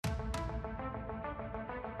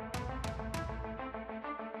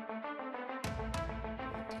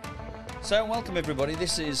So welcome everybody,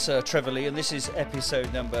 this is Trevor Lee and this is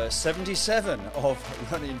episode number 77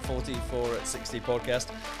 of Running 44 at 60 podcast.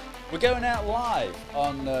 We're going out live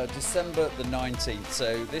on December the 19th,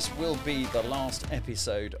 so this will be the last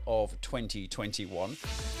episode of 2021.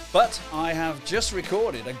 But I have just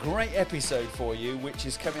recorded a great episode for you, which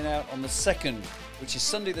is coming out on the 2nd, which is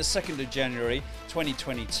Sunday the 2nd of January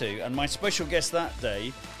 2022. And my special guest that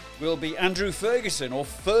day will be Andrew Ferguson, or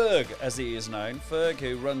Ferg as he is known. Ferg,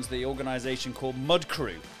 who runs the organisation called Mud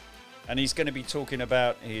Crew. And he's going to be talking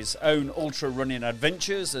about his own ultra running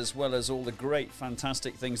adventures, as well as all the great,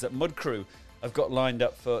 fantastic things that Mud Crew have got lined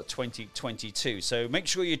up for 2022. So make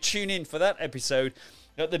sure you tune in for that episode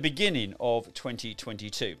at the beginning of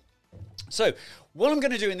 2022. So what I'm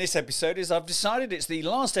going to do in this episode is I've decided it's the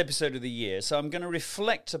last episode of the year, so I'm going to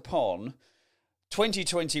reflect upon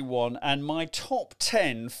 2021 and my top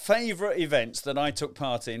 10 favourite events that I took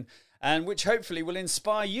part in, and which hopefully will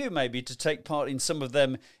inspire you maybe to take part in some of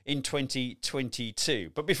them in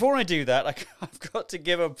 2022. But before I do that, I've got to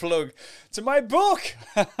give a plug to my book.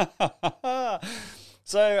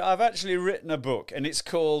 So I've actually written a book, and it's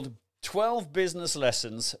called 12 Business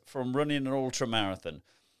Lessons from Running an Ultra Marathon.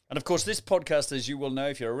 And of course, this podcast, as you will know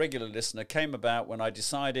if you're a regular listener, came about when I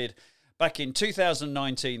decided back in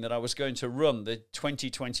 2019 that I was going to run the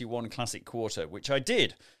 2021 Classic Quarter, which I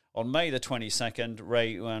did on May the 22nd,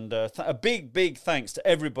 Ray, and a big thanks to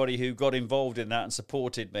everybody who got involved in that and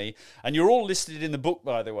supported me. And you're all listed in the book,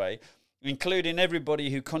 by the way, including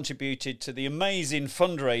everybody who contributed to the amazing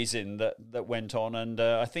fundraising that went on. And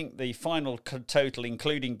I think the final total,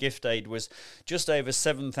 including gift aid, was just over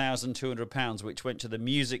 £7,200, which went to the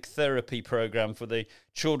music therapy programme for the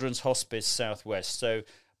Children's Hospice Southwest. So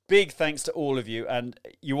big thanks to all of you, and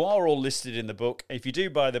you are all listed in the book. If you do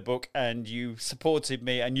buy the book and you supported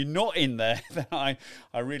me and you're not in there, then I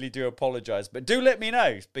really do apologise. But do let me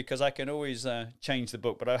know, because I can always change the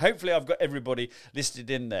book. But hopefully I've got everybody listed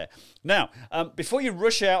in there. Now, before you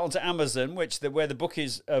rush out onto Amazon, where the book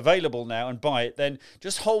is available now, and buy it, then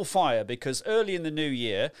just hold fire, because early in the new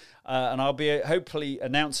year, and I'll be hopefully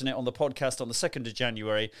announcing it on the podcast on the 2nd of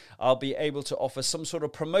January, I'll be able to offer some sort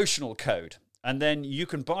of promotional code. And then you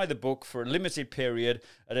can buy the book for a limited period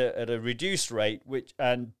at a reduced rate.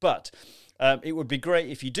 But it would be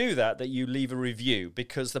great if you do that you leave a review,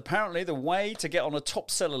 because apparently the way to get on a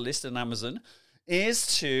top seller list on Amazon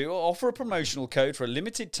is to offer a promotional code for a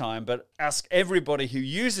limited time, but ask everybody who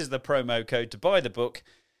uses the promo code to buy the book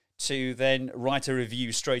to then write a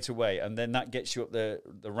review straight away. And then that gets you up the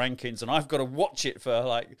rankings. And I've got to watch it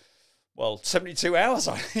for 72 hours,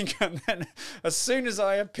 I think, and then as soon as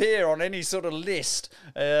I appear on any sort of list,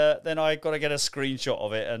 then I got to get a screenshot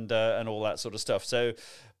of it and all that sort of stuff. So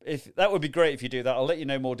if that would be great if you do that. I'll let you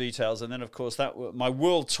know more details, and then of course my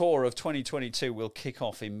world tour of 2022 will kick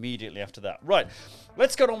off immediately after that. Right,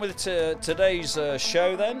 let's get on with today's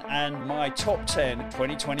show then, and my top 10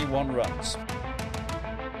 2021 runs.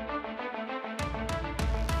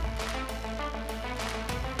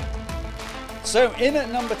 So in at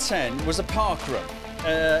number 10 was a park run.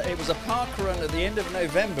 It was a park run at the end of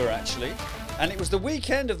November, actually, and it was the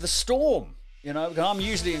weekend of the storm. You know, I'm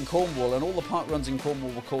usually in Cornwall, and all the park runs in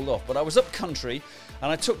Cornwall were called off. But I was up country, and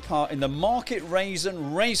I took part in the Market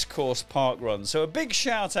Raisin Racecourse Park Run. So a big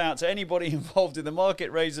shout out to anybody involved in the Market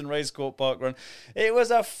Raisin Racecourse Park Run. It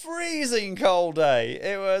was a freezing cold day.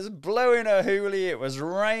 It was blowing a hoolie. It was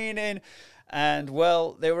raining. And,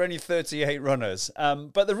 well, there were only 38 runners.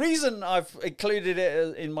 But the reason I've included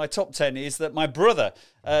it in my top 10 is that my brother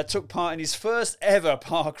took part in his first ever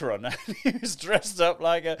park run. He was dressed up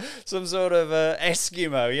like some sort of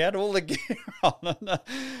Eskimo. He had all the gear on.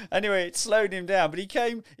 Anyway, it slowed him down. But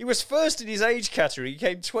he was first in his age category. He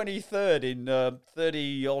came 23rd in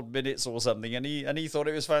 30-odd minutes or something. And he thought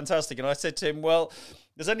it was fantastic. And I said to him, well,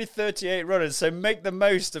 there's only 38 runners, so make the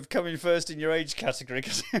most of coming first in your age category,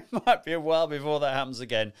 because it might be a while before that happens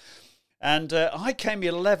again. And I came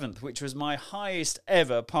 11th, which was my highest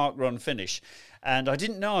ever park run finish. And I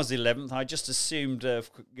didn't know I was 11th. I just assumed, I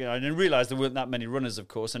didn't realise there weren't that many runners, of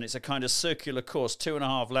course. And it's a kind of circular course,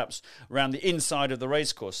 2.5 laps around the inside of the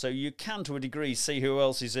race course. So you can, to a degree, see who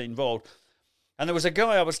else is involved. And there was a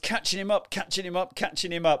guy, I was catching him up.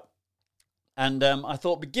 And I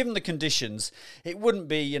thought, but given the conditions, it woun't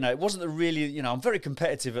be, it wasn't really, I'm very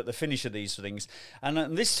competitive at the finish of these things.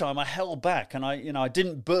 And this time I held back, and I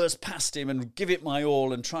didn't burst past him and give it my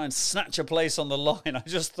all and try and snatch a place on the line. I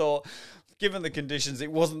just thought, given the conditions,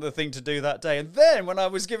 it wasn't the thing to do that day. And then when I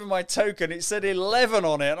was given my token, it said 11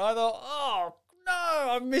 on it. And I thought, oh,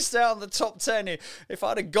 no, I missed out on the top 10. If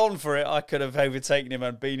I'd have gone for it, I could have overtaken him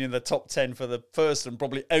and been in the top 10 for the first and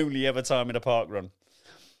probably only ever time in a park run.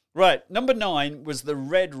 Right, number 9 was the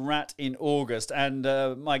Red Rat in August, and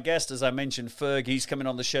my guest, as I mentioned, Ferg, he's coming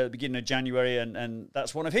on the show at the beginning of January, and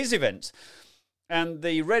that's one of his events. And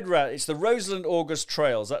the Red Rat, it's the Roseland August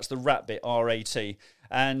Trails, that's the rat bit, R-A-T,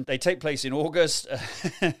 and they take place in August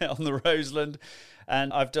on the Roseland,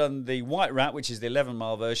 and I've done the White Rat, which is the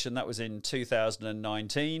 11-mile version, that was in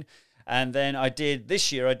 2019. And then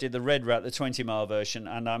this year I did the Red Rat, the 20-mile version,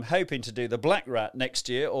 and I'm hoping to do the Black Rat next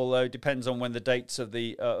year, although it depends on when the dates of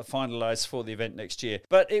the finalised for the event next year.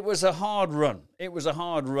 But it was a hard run.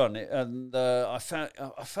 And I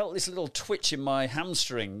felt this little twitch in my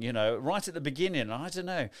hamstring, right at the beginning. I don't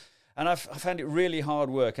know. And I found it really hard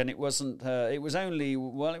work, and it wasn't. It was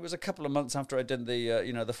a couple of months after I did the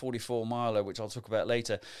 44-miler, which I'll talk about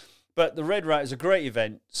later. But the Red Rat is a great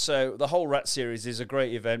event, so the whole Rat series is a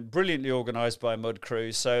great event, brilliantly organised by Mud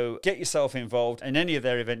Crew, so get yourself involved in any of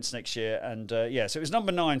their events next year. And so it was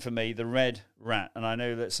number 9 for me, the Red Rat, and I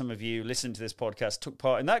know that some of you listening to this podcast took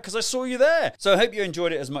part in that because I saw you there. So I hope you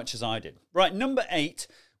enjoyed it as much as I did. Right, number 8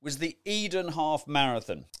 was the Eden Half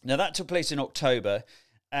Marathon. Now that took place in October,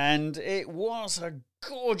 and it was a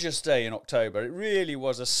gorgeous day in October. It really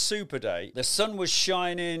was a super day. The sun was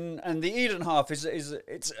shining, and the Eden Half it's an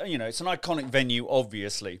iconic venue,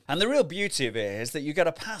 obviously. And the real beauty of it is that you get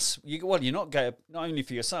a pass. You not only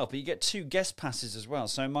for yourself, but you get 2 guest passes as well.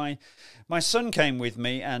 So my son came with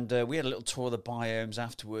me, and we had a little tour of the biomes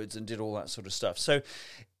afterwards and did all that sort of stuff. So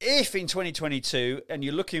if in 2022 and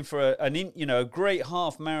you're looking for a great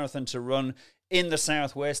half marathon to run in the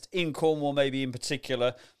southwest, in Cornwall maybe in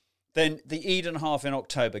particular, then the Eden Half in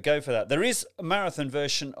October, go for that. There is a marathon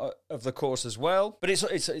version of the course as well, but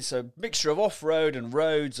it's a mixture of off-road and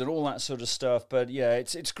roads and all that sort of stuff. But yeah,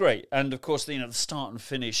 it's great. And of course, the start and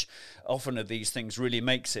finish often of these things really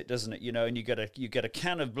makes it, doesn't it? And you get a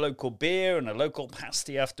can of local beer and a local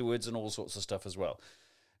pasty afterwards and all sorts of stuff as well.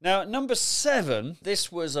 Now, number 7,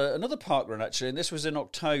 this was another park run actually, and this was in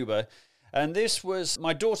October. And this was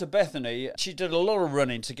my daughter Bethany. She did a lot of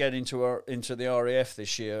running to get into the RAF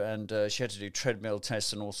this year, and she had to do treadmill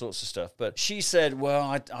tests and all sorts of stuff. But she said,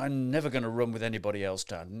 well, I'm never going to run with anybody else,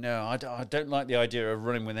 Dad. No, I don't like the idea of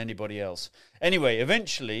running with anybody else. Anyway,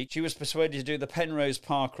 eventually, she was persuaded to do the Penrose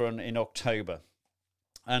Park Run in October.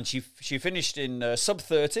 And she finished in sub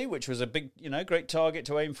 30, which was a big, great target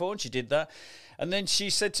to aim for, and she did that. And then she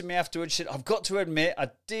said to me afterwards, she said, I've got to admit, I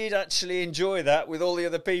did actually enjoy that with all the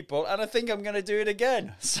other people, and I think I'm going to do it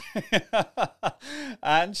again.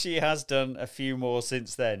 And she has done a few more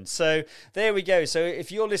since then. So there we go. So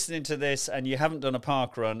if you're listening to this and you haven't done a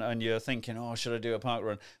park run and you're thinking, oh, should I do a park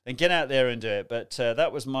run? Then get out there and do it. But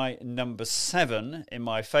that was my number 7 in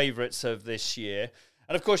my favourites of this year.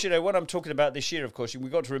 And of course, what I'm talking about this year, of course,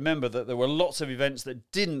 we've got to remember that there were lots of events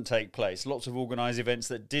that didn't take place, lots of organised events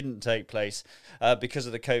that didn't take place because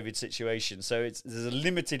of the COVID situation. So there's a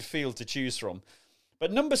limited field to choose from.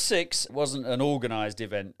 But number 6 wasn't an organised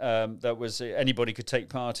event that was anybody could take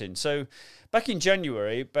part in. So back in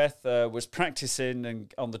January, Beth was practising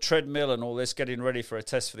and on the treadmill and all this, getting ready for a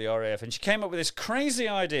test for the RAF. And she came up with this crazy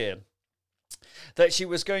idea that she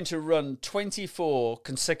was going to run 24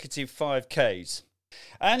 consecutive 5Ks.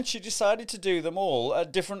 And she decided to do them all at a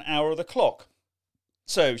different hour of the clock.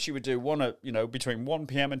 So she would do one at, between 1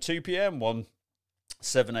 p.m. and 2 p.m., one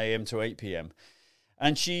 7 a.m. to 8 p.m.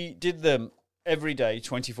 And she did them every day,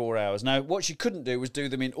 24 hours. Now, what she couldn't do was do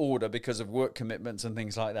them in order because of work commitments and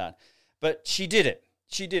things like that. But she did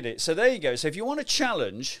it. So there you go. So if you want a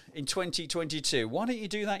challenge in 2022, why don't you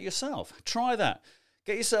do that yourself? Try that.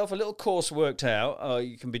 Get yourself a little course worked out.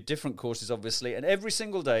 You can be different courses, obviously. And every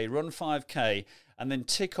single day, run 5K and then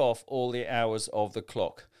tick off all the hours of the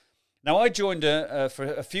clock. Now, I joined her for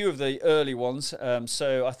a few of the early ones.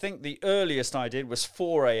 So I think the earliest I did was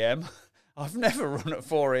 4 a.m. I've never run at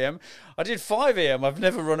 4 a.m. I did 5 a.m. I've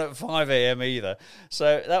never run at 5 a.m. either.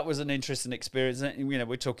 So that was an interesting experience.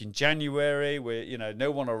 We're talking January.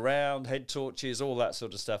 No one around, head torches, all that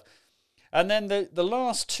sort of stuff. And then the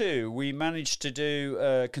last 2 we managed to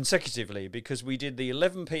do consecutively because we did the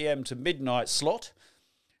 11 p.m. to midnight slot.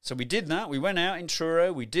 So we did that. We went out in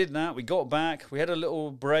Truro. We did that. We got back. We had a little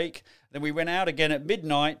break. Then we went out again at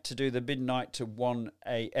midnight to do the midnight to 1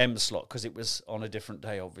 a.m. slot because it was on a different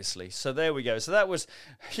day, obviously. So there we go. So that was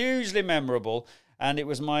hugely memorable. And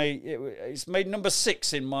it's made number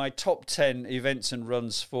 6 in my top 10 events and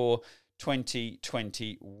runs for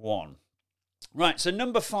 2021. Right, so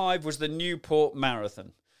number 5 was the Newport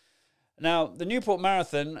Marathon. Now, the Newport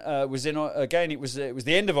Marathon was it was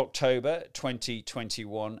the end of October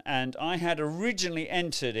 2021, and I had originally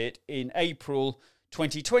entered it in April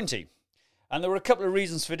 2020. And there were a couple of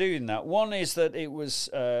reasons for doing that. One is that it was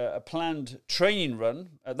a planned training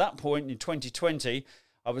run. At that point in 2020,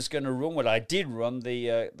 I was going to run, well, I did run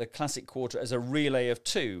the Classic Quarter as a relay of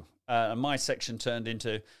 2. And my section turned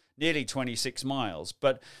into nearly 26 miles.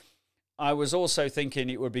 But I was also thinking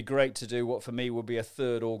it would be great to do what for me would be a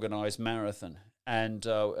third organised marathon. And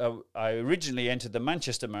I originally entered the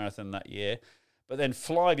Manchester Marathon that year, but then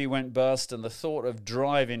Flybe went bust, and the thought of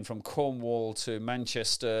driving from Cornwall to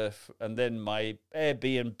Manchester, and then my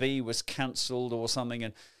Airbnb was cancelled or something.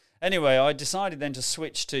 And anyway, I decided then to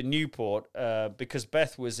switch to Newport because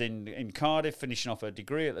Beth was in Cardiff, finishing off her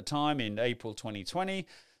degree at the time in April 2020.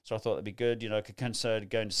 So I thought it'd be good, I could consider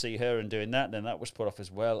going to see her and doing that. And then that was put off as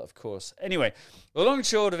well, of course. Anyway, the long and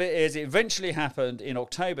short of it is it eventually happened in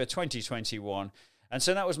October 2021. And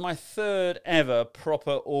so that was my third ever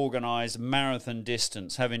proper organised marathon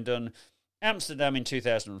distance, having done Amsterdam in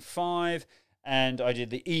 2005. And I did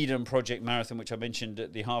the Eden Project Marathon, which I mentioned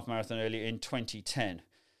at the half marathon earlier, in 2010.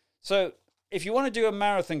 So if you want to do a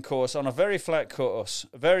marathon course on a very flat course,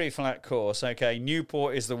 okay,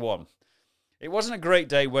 Newport is the one. It wasn't a great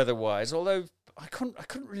day weather-wise, although I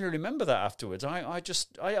couldn't really remember that afterwards.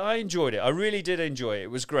 I enjoyed it. I really did enjoy it.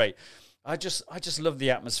 It was great. I just love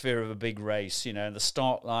the atmosphere of a big race, and the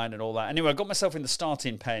start line and all that. Anyway, I got myself in the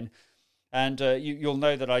starting pen, and you'll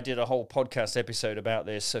know that I did a whole podcast episode about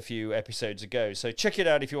this a few episodes ago. So check it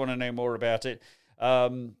out if you want to know more about it.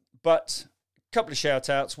 But a couple of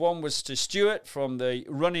shout-outs. One was to Stuart from the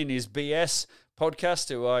Running is BS podcast,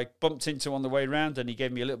 who I bumped into on the way round, and he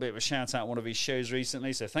gave me a little bit of a shout out on one of his shows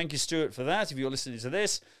recently. So thank you, Stuart, for that, if you're listening to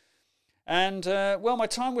this. And, my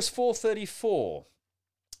time was 4:34.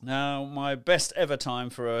 Now, my best ever time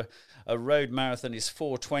for a road marathon is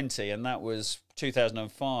 4:20, and that was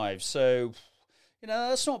 2005. So,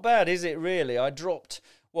 that's not bad, is it, really? I dropped,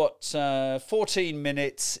 14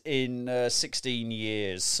 minutes in 16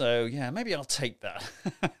 years. So, yeah, maybe I'll take that.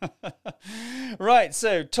 Right,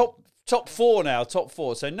 so Top four now.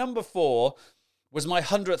 So number 4 was my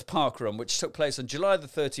 100th parkrun, which took place on July the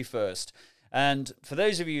 31st. And for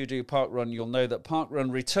those of you who do parkrun, you'll know that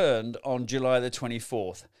parkrun returned on July the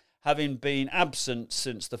 24th, having been absent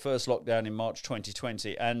since the first lockdown in March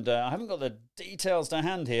 2020. And I haven't got the details to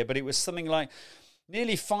hand here, but it was something like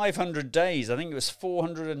nearly 500 days. I think it was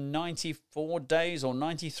 494 days or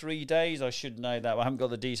 93 days. I should know that. I haven't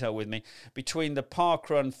got the detail with me. Between the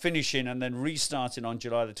parkrun finishing and then restarting on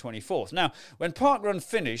July the 24th. Now, when parkrun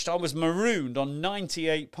finished, I was marooned on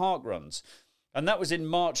 98 parkruns. And that was in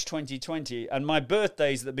March 2020. And my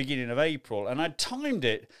birthday's at the beginning of April. And I timed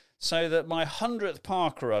it so that my 100th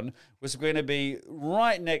parkrun was going to be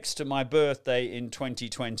right next to my birthday in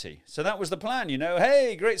 2020. So that was the plan,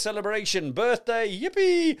 Hey, great celebration, birthday,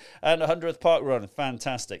 yippee, and 100th parkrun,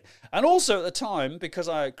 fantastic. And also at the time, because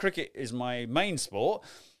cricket is my main sport,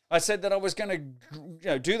 I said that I was going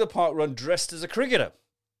to do the parkrun dressed as a cricketer.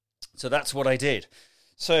 So that's what I did.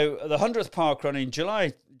 So the 100th parkrun in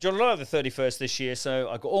July the 31st this year, so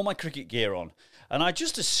I got all my cricket gear on. And I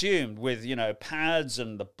just assumed with, pads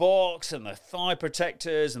and the box and the thigh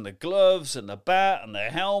protectors and the gloves and the bat and the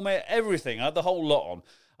helmet, everything. I had the whole lot on.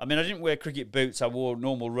 I mean, I didn't wear cricket boots. I wore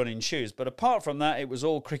normal running shoes. But apart from that, it was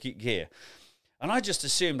all cricket gear. And I just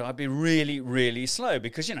assumed I'd be really, really slow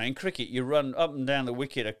because, in cricket, you run up and down the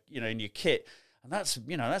wicket, in your kit. And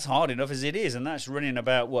that's hard enough as it is. And that's running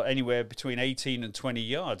about, anywhere between 18 and 20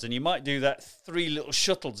 yards. And you might do that 3 little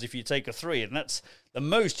shuttles if you take a 3. And that's the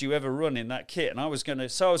most you ever run in that kit. And I was going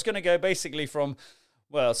to go basically from,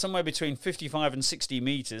 somewhere between 55 and 60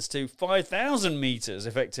 metres to 5,000 metres,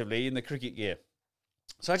 effectively, in the cricket gear.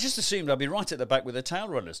 So I just assumed I'd be right at the back with the tail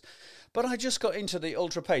runners. But I just got into the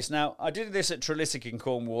ultra pace. Now, I did this at Trelissick in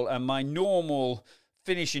Cornwall, and my normal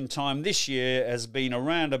finishing time this year has been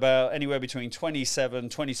around about anywhere between 27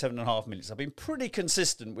 and a half minutes. I've been pretty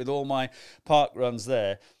consistent with all my park runs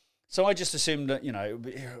there. So I just assumed that,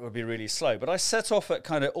 it would be really slow. But I set off at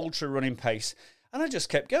kind of ultra running pace, and I just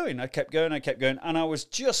kept going. I kept going, and I was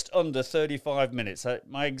just under 35 minutes.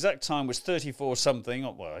 My exact time was 34 something.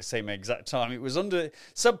 Well, I say my exact time. It was under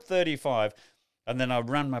sub 35, and then I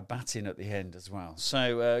ran my bat in at the end as well.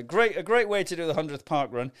 So a great way to do the 100th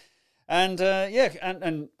parkrun. And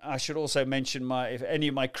and I should also mention if any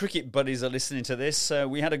of my cricket buddies are listening to this,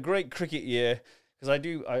 we had a great cricket year because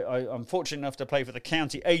I'm fortunate enough to play for the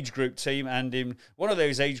county age group team, and in one of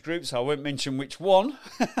those age groups, I won't mention which one,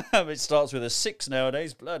 it starts with a 6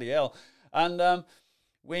 nowadays, bloody hell, and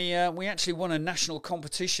we actually won a national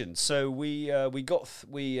competition, so we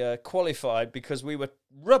qualified because we were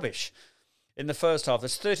rubbish. In the first half,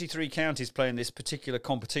 there's 33 counties playing this particular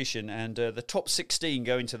competition, and the top 16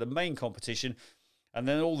 go into the main competition. And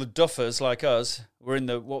then all the duffers like us were in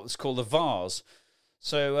what was called the Vars.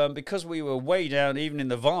 So because we were way down, even in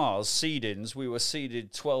the Vars seedings, we were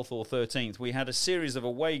seeded 12th or 13th. We had a series of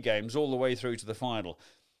away games all the way through to the final.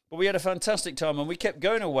 But we had a fantastic time, and we kept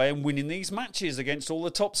going away and winning these matches against all the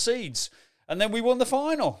top seeds. And then we won the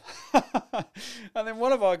final. And then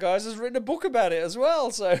one of our guys has written a book about it as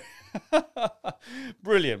well. So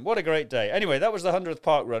brilliant. What a great day. Anyway, that was the 100th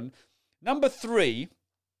park run. Number 3.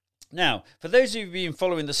 Now, for those of you who've been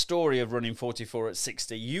following the story of running 44 at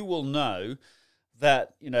 60, you will know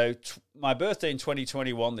that, my birthday in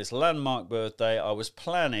 2021, this landmark birthday, I was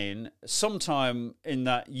planning sometime in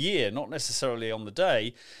that year, not necessarily on the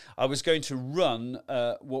day, I was going to run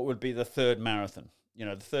what would be the third marathon,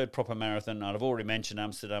 the third proper marathon. And I've already mentioned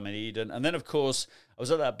Amsterdam and Eden. And then, of course, I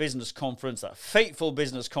was at that business conference, that fateful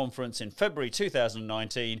business conference in February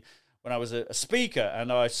 2019, when I was a speaker,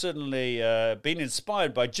 and I suddenly, been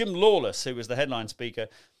inspired by Jim Lawless, who was the headline speaker,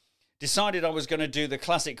 decided I was going to do the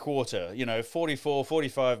classic quarter, 44,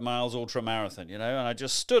 45 miles ultra marathon, and I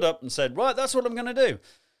just stood up and said, right, that's what I'm going to do.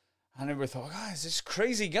 And everybody thought, guys, this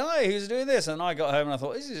crazy guy who's doing this. And I got home and I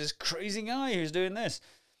thought, this is this crazy guy who's doing this.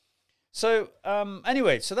 So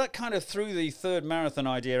anyway, so that kind of threw the third marathon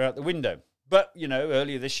idea out the window. But,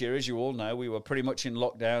 earlier this year, as you all know, we were pretty much in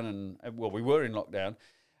lockdown we were in lockdown.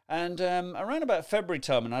 And around about February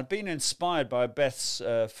time, and I'd been inspired by Beth's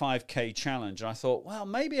 5K challenge, and I thought, well,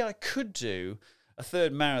 maybe I could do a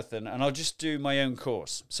third marathon, and I'll just do my own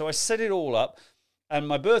course. So I set it all up, and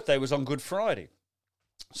my birthday was on Good Friday.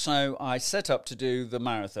 So I set up to do the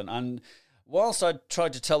marathon, and whilst I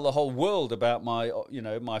tried to tell the whole world about my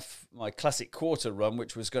classic quarter run,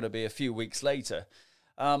 which was going to be a few weeks later,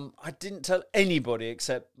 I didn't tell anybody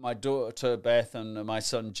except my daughter Beth and my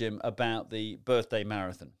son Jim about the birthday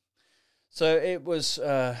marathon. So it was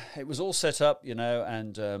all set up,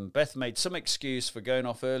 and Beth made some excuse for going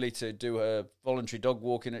off early to do her voluntary dog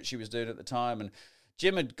walking that she was doing at the time, and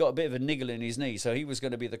Jim had got a bit of a niggle in his knee, so he was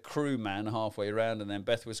going to be the crew man halfway around, and then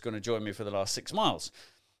Beth was going to join me for the last 6 miles.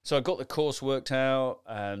 So I got the course worked out,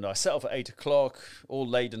 and I set off at 8 o'clock, all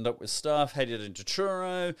laden up with stuff, headed into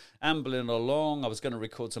Truro, ambling along. I was going to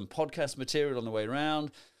record some podcast material on the way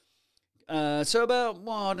around. So about,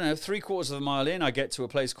 3/4 of a mile in, I get to a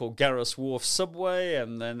place called Garros Wharf Subway,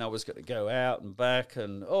 and then I was going to go out and back,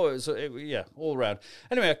 and all around.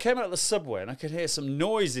 Anyway, I came out of the subway, and I could hear some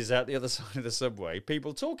noises out the other side of the subway,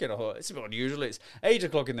 people talking. I thought, it's a bit unusual, it's 8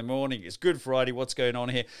 o'clock in the morning, it's Good Friday, what's going on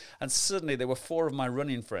here? And suddenly there were 4 of my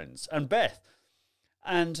running friends, and Beth,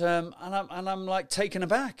 and I'm like taken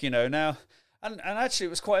aback, now. And actually,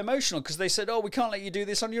 it was quite emotional because they said, "Oh, we can't let you do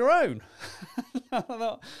this on your own." I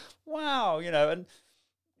thought, wow, and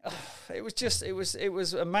it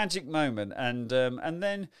was a magic moment. And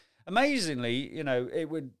then amazingly,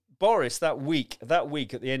 Boris that week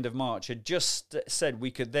at the end of March had just said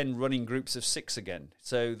we could then run in groups of 6 again.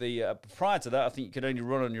 So prior to that, I think you could only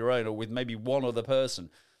run on your own or with maybe one other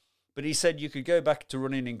person. But he said you could go back to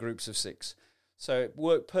running in groups of 6. So it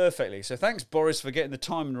worked perfectly. So thanks, Boris, for getting the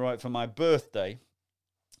timing right for my birthday.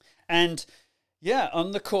 And yeah,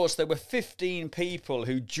 on the course, there were 15 people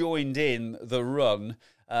who joined in the run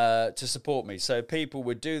to support me. So people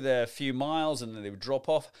would do their few miles and then they would drop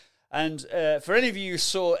off. And for any of you who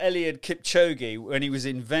saw Eliud Kipchoge when he was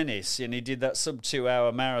in Venice and he did that sub-2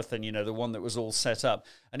 hour marathon, the one that was all set up,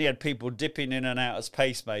 and he had people dipping in and out as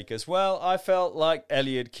pacemakers. Well, I felt like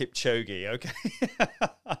Eliud Kipchoge, okay?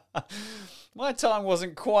 My time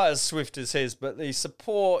wasn't quite as swift as his, but the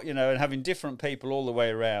support, and having different people all the way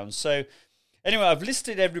around. So anyway, I've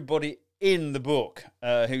listed everybody in the book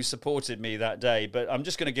who supported me that day, but I'm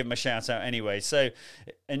just going to give them a shout out anyway. So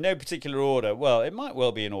in no particular order, well, it might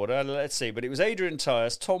well be in order, let's see, but it was Adrian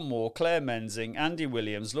Tyres, Tom Moore, Claire Menzing, Andy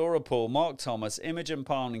Williams, Laura Paul, Mark Thomas, Imogen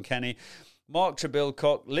Palm and Kenny, Mark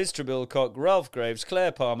Trebilcock, Liz Trebilcock, Ralph Graves,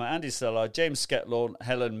 Claire Palmer, Andy Sellard, James Sketlorn,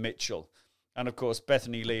 Helen Mitchell. And, of course,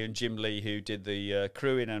 Bethany Lee and Jim Lee, who did the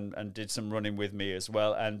crewing and did some running with me as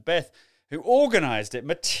well. And Beth, who organised it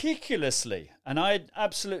meticulously. And I had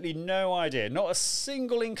absolutely no idea, not a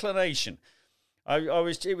single inclination.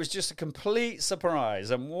 It was just a complete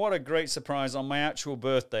surprise. And what a great surprise on my actual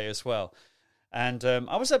birthday as well. And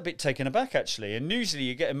I was a bit taken aback, actually. And usually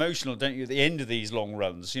you get emotional, don't you, at the end of these long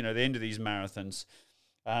runs, the end of these marathons.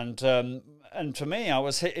 And for me, I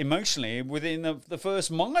was hit emotionally within the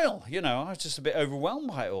first mile. I was just a bit overwhelmed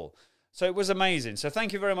by it all. So it was amazing. So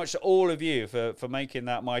thank you very much to all of you for making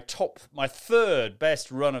that my third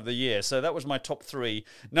best run of the year. So that was my top 3.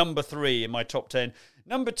 Number 3 in my top 10.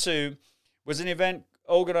 Number 2 was an event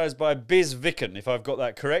organised by Biz Vicken, if I've got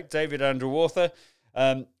that correct, David Andrew Author.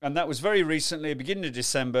 And that was very recently, beginning of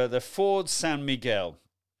December, the Ford San Miguel.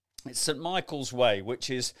 It's St Michael's Way, which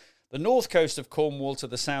is the north coast of Cornwall to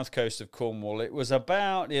the south coast of Cornwall. It was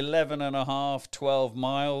about 11 and a half, 12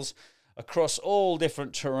 miles across all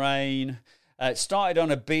different terrain. It started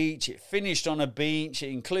on a beach, it finished on a beach. It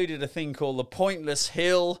included a thing called the Pointless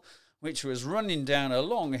Hill, which was running down a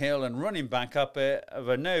long hill and running back up it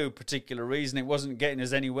for no particular reason. It wasn't getting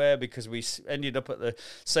us anywhere because we ended up at the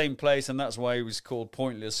same place, and that's why it was called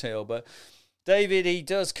Pointless Hill. But David, he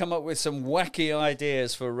does come up with some wacky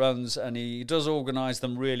ideas for runs, and he does organise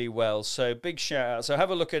them really well. So big shout out. So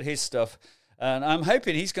have a look at his stuff. And I'm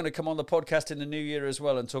hoping he's going to come on the podcast in the new year as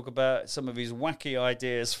well and talk about some of his wacky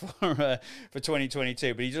ideas for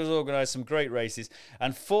 2022. But he does organise some great races.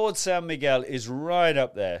 And Ford San Miguel is right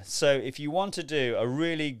up there. So if you want to do a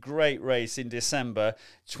really great race in December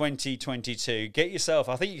 2022, get yourself,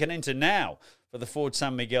 I think you can enter now for the Ford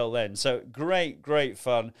San Miguel then. So great, great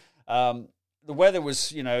fun. The weather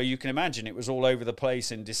was, you can imagine it was all over the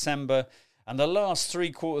place in December. And the last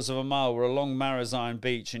 3/4 of a mile were along Marazion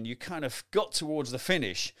Beach, and you kind of got towards the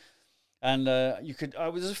finish. And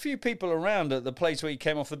there's a few people around at the place where you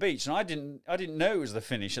came off the beach, and I didn't know it was the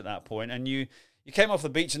finish at that point. And you came off the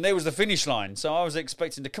beach, and there was the finish line. So I was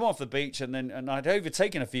expecting to come off the beach, and I'd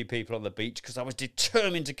overtaken a few people on the beach because I was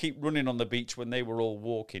determined to keep running on the beach when they were all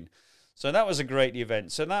walking. So that was a great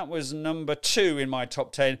event. So that was number 2 in my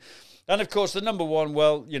top 10. And, of course, the number 1,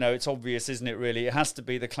 well, it's obvious, isn't it, really? It has to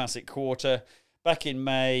be the Classic Quarter. Back in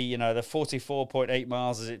May, the 44.8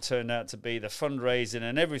 miles, as it turned out to be, the fundraising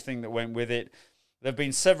and everything that went with it. There have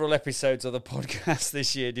been several episodes of the podcast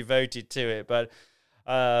this year devoted to it. But,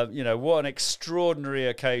 what an extraordinary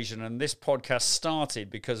occasion. And this podcast started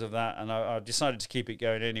because of that, and I decided to keep it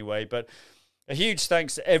going anyway. But a huge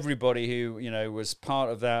thanks to everybody who, was part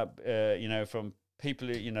of that, from people,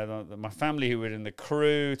 my family who were in the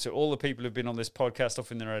crew, to all the people who've been on this podcast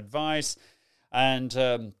offering their advice, and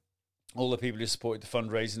all the people who supported the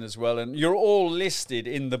fundraising as well. And you're all listed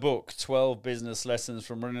in the book, 12 Business Lessons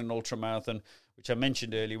from Running an Ultramarathon, which I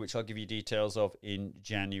mentioned earlier, which I'll give you details of in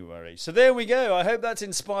January. So there we go. I hope that's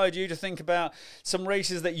inspired you to think about some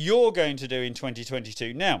races that you're going to do in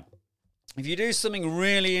 2022. Now, if you do something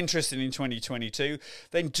really interesting in 2022,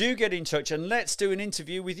 then do get in touch and let's do an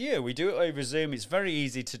interview with you. We do it over Zoom. It's very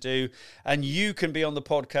easy to do. And you can be on the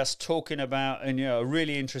podcast talking about a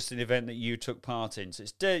really interesting event that you took part in. So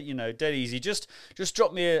it's dead easy. Just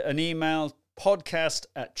drop me an email,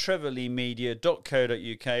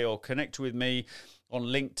 podcast@trevorleemedia.co.uk, or connect with me on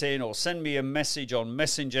LinkedIn, or send me a message on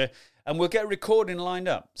Messenger, and we'll get a recording lined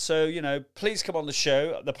up. So, please come on the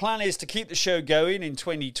show. The plan is to keep the show going in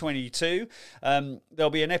 2022. There'll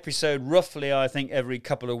be an episode roughly, I think, every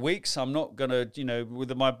couple of weeks. I'm not going to,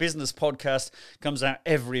 with my business podcast comes out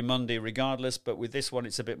every Monday regardless, but with this one,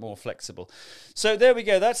 it's a bit more flexible. So there we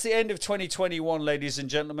go. That's the end of 2021, ladies and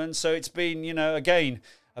gentlemen. So it's been, again,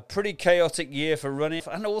 a pretty chaotic year for running.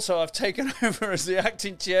 And also I've taken over as the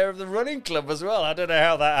acting chair of the running club as well. I don't know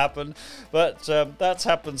how that happened, but that's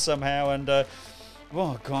happened somehow. And, I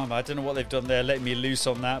don't know what they've done there, letting me loose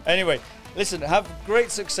on that. Anyway, listen, have great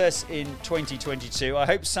success in 2022. I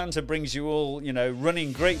hope Santa brings you all,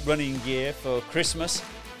 great running gear for Christmas.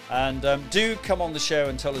 And do come on the show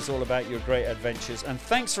and tell us all about your great adventures. And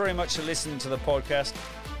thanks very much for listening to the podcast.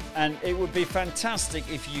 And it would be fantastic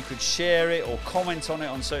if you could share it or comment on it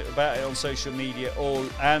about it on social media,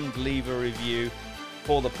 and leave a review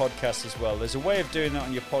for the podcast as well. There's a way of doing that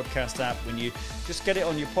on your podcast app. When you just get it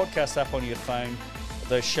on your podcast app on your phone,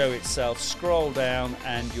 the show itself, scroll down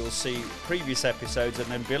and you'll see previous episodes,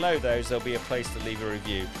 and then below those there'll be a place to leave a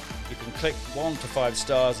review. You can click 1 to 5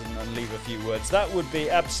 stars and leave a few words. That would be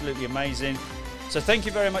absolutely amazing. So thank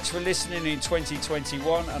you very much for listening in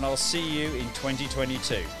 2021, and I'll see you in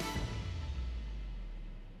 2022.